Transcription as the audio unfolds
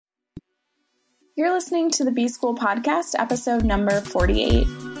You're listening to the B-School Podcast, episode number 48.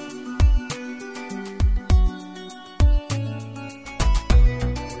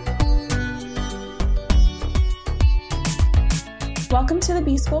 Welcome to the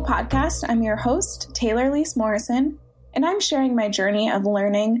B-School Podcast. I'm your host, Taylor Lise Morrison, and I'm sharing my journey of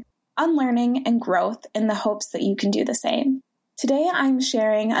learning, unlearning, and growth in the hopes that you can do the same. Today, I'm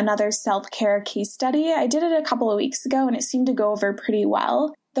sharing another self-care case study. I did it a couple of weeks ago, and it seemed to go over pretty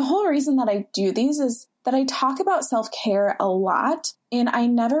well. The whole reason that I do these is that I talk about self-care a lot, and I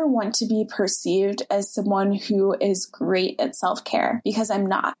never want to be perceived as someone who is great at self-care, because I'm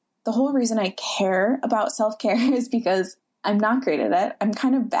not. The whole reason I care about self-care is because I'm not great at it. I'm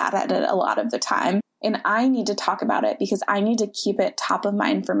kind of bad at it a lot of the time, and I need to talk about it because I need to keep it top of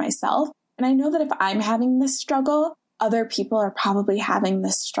mind for myself. And I know that if I'm having this struggle, other people are probably having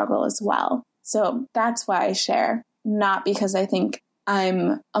this struggle as well. So that's why I share, not because I think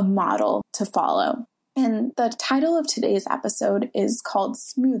I'm a model to follow. And the title of today's episode is called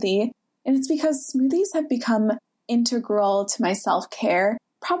Smoothie, and it's because smoothies have become integral to my self-care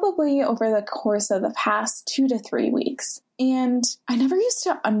probably over the course of the past 2 to 3 weeks. And I never used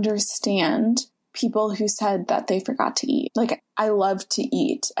to understand people who said that they forgot to eat. Like, I love to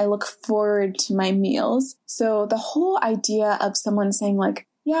eat. I look forward to my meals. So the whole idea of someone saying like,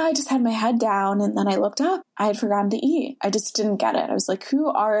 yeah, I just had my head down and then I looked up, I had forgotten to eat. I just didn't get it. I was like, who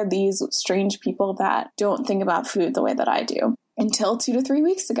are these strange people that don't think about food the way that I do? Until 2 to 3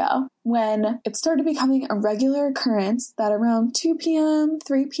 weeks ago, when it started becoming a regular occurrence that around 2 p.m.,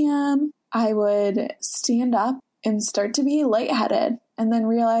 3 p.m., I would stand up and start to be lightheaded and then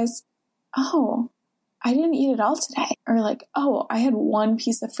realize, oh, I didn't eat it all today. Or like, oh, I had one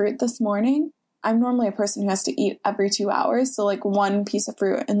piece of fruit this morning. I'm normally a person who has to eat every 2 hours. So like one piece of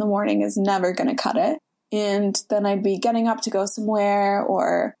fruit in the morning is never going to cut it. And then I'd be getting up to go somewhere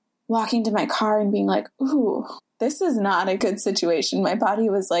or walking to my car and being like, ooh, this is not a good situation. My body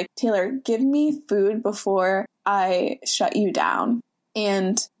was like, Taylor, give me food before I shut you down.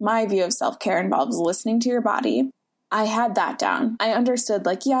 And my view of self-care involves listening to your body. I had that down. I understood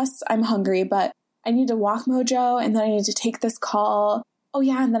like, yes, I'm hungry, but I need to walk Mojo and then I need to take this call. Oh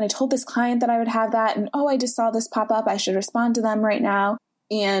yeah, and then I told this client that I would have that. And oh, I just saw this pop up. I should respond to them right now.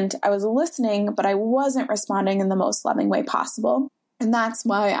 And I was listening, but I wasn't responding in the most loving way possible. And that's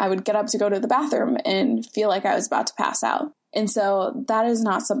why I would get up to go to the bathroom and feel like I was about to pass out. And so that is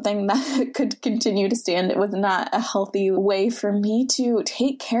not something that could continue to stand. It was not a healthy way for me to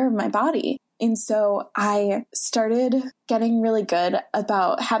take care of my body. And so I started getting really good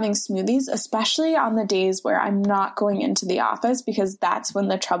about having smoothies, especially on the days where I'm not going into the office, because that's when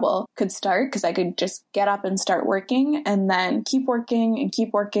the trouble could start, because I could just get up and start working and then keep working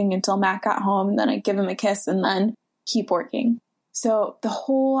until Matt got home. And then I'd give him a kiss and then keep working. So the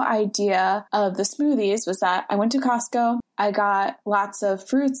whole idea of the smoothies was that I went to Costco. I got lots of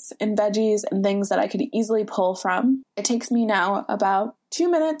fruits and veggies and things that I could easily pull from. It takes me now about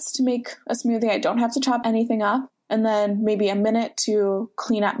 2 minutes to make a smoothie. I don't have to chop anything up, and then maybe a minute to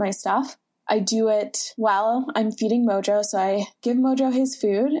clean up my stuff. I do it while I'm feeding Mojo. So I give Mojo his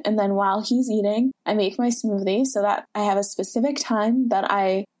food, and then while he's eating, I make my smoothie so that I have a specific time that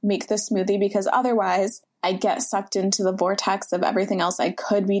I make the smoothie, because otherwise I get sucked into the vortex of everything else I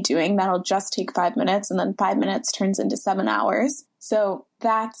could be doing. That'll just take 5 minutes, and then 5 minutes turns into 7 hours. So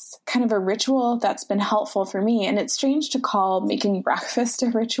that's kind of a ritual that's been helpful for me. And it's strange to call making breakfast a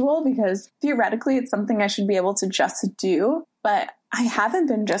ritual, because theoretically it's something I should be able to just do, but I haven't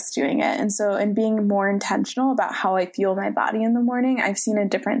been just doing it. And so in being more intentional about how I feel my body in the morning, I've seen a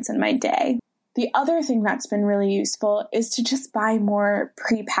difference in my day. The other thing that's been really useful is to just buy more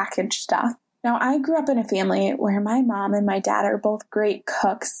prepackaged stuff. Now, I grew up in a family where my mom and my dad are both great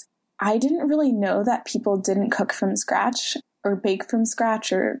cooks. I didn't really know that people didn't cook from scratch or bake from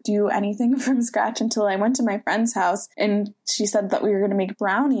scratch or do anything from scratch until I went to my friend's house and she said that we were going to make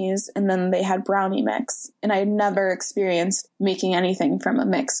brownies, and then they had brownie mix. And I had never experienced making anything from a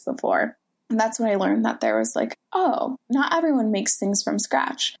mix before. And that's when I learned that there was like, oh, not everyone makes things from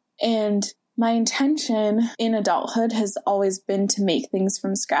scratch. And my intention in adulthood has always been to make things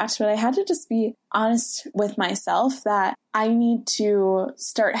from scratch, but I had to just be honest with myself that I need to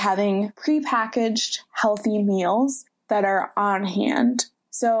start having prepackaged healthy meals that are on hand.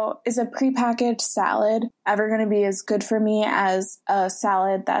 So is a prepackaged salad ever going to be as good for me as a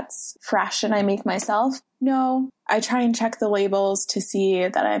salad that's fresh and I make myself? No. I try and check the labels to see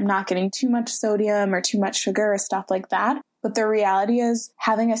that I'm not getting too much sodium or too much sugar or stuff like that. But the reality is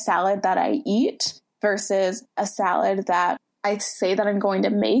having a salad that I eat versus a salad that I say that I'm going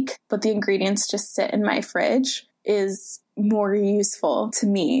to make, but the ingredients just sit in my fridge is more useful to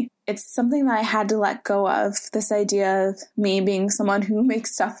me. it's something that I had to let go of, this idea of me being someone who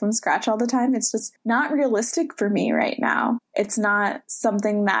makes stuff from scratch all the time. It's just not realistic for me right now. It's not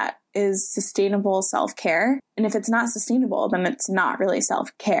something that is sustainable self-care. And if it's not sustainable, then it's not really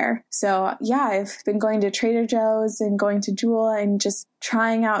self-care. So yeah, I've been going to Trader Joe's and going to Jewel and just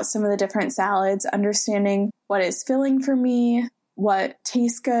trying out some of the different salads, understanding what is filling for me, what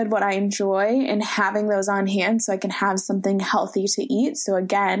tastes good, what I enjoy, and having those on hand so I can have something healthy to eat. So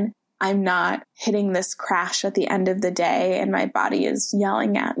again, I'm not hitting this crash at the end of the day and my body is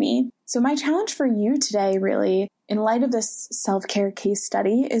yelling at me. So my challenge for you today, really, in light of this self-care case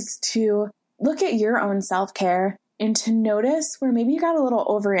study, is to look at your own self-care and to notice where maybe you got a little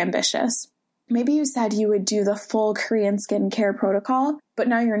overambitious. Maybe you said you would do the full Korean skincare protocol, but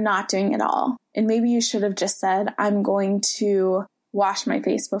now you're not doing it all. And maybe you should have just said, I'm going to wash my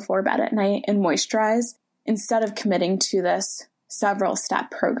face before bed at night and moisturize, instead of committing to this several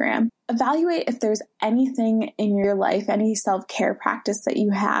step program. Evaluate if there's anything in your life, any self-care practice that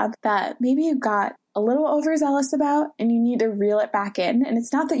you have that maybe you got a little overzealous about and you need to reel it back in. And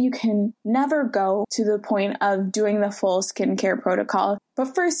it's not that you can never go to the point of doing the full skincare protocol,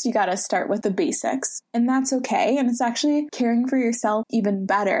 but first you got to start with the basics, and that's okay. And it's actually caring for yourself even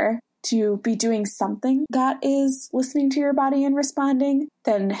better to be doing something that is listening to your body and responding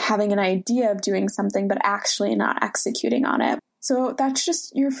than having an idea of doing something but actually not executing on it. So that's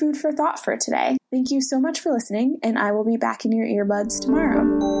just your food for thought for today. Thank you so much for listening, and I will be back in your earbuds tomorrow.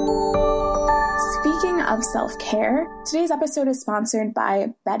 Speaking of self-care, today's episode is sponsored by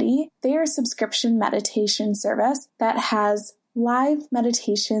Betty. They are a subscription meditation service that has live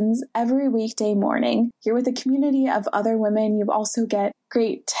meditations every weekday morning. You're with a community of other women. You also get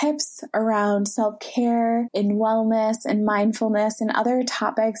great tips around self-care and wellness and mindfulness and other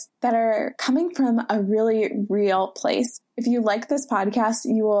topics that are coming from a really real place. If you like this podcast,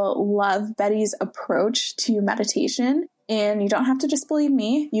 you will love Betty's approach to meditation. And you don't have to just believe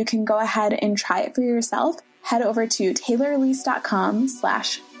me. You can go ahead and try it for yourself. Head over to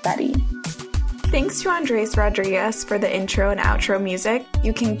taylorelise.com/Betty. Thanks to Andres Rodriguez for the intro and outro music.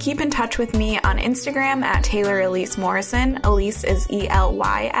 You can keep in touch with me on Instagram at Taylor Elise Morrison. Elise is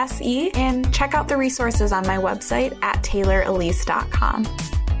ELYSE. And check out the resources on my website at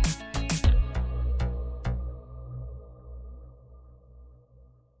taylorelise.com.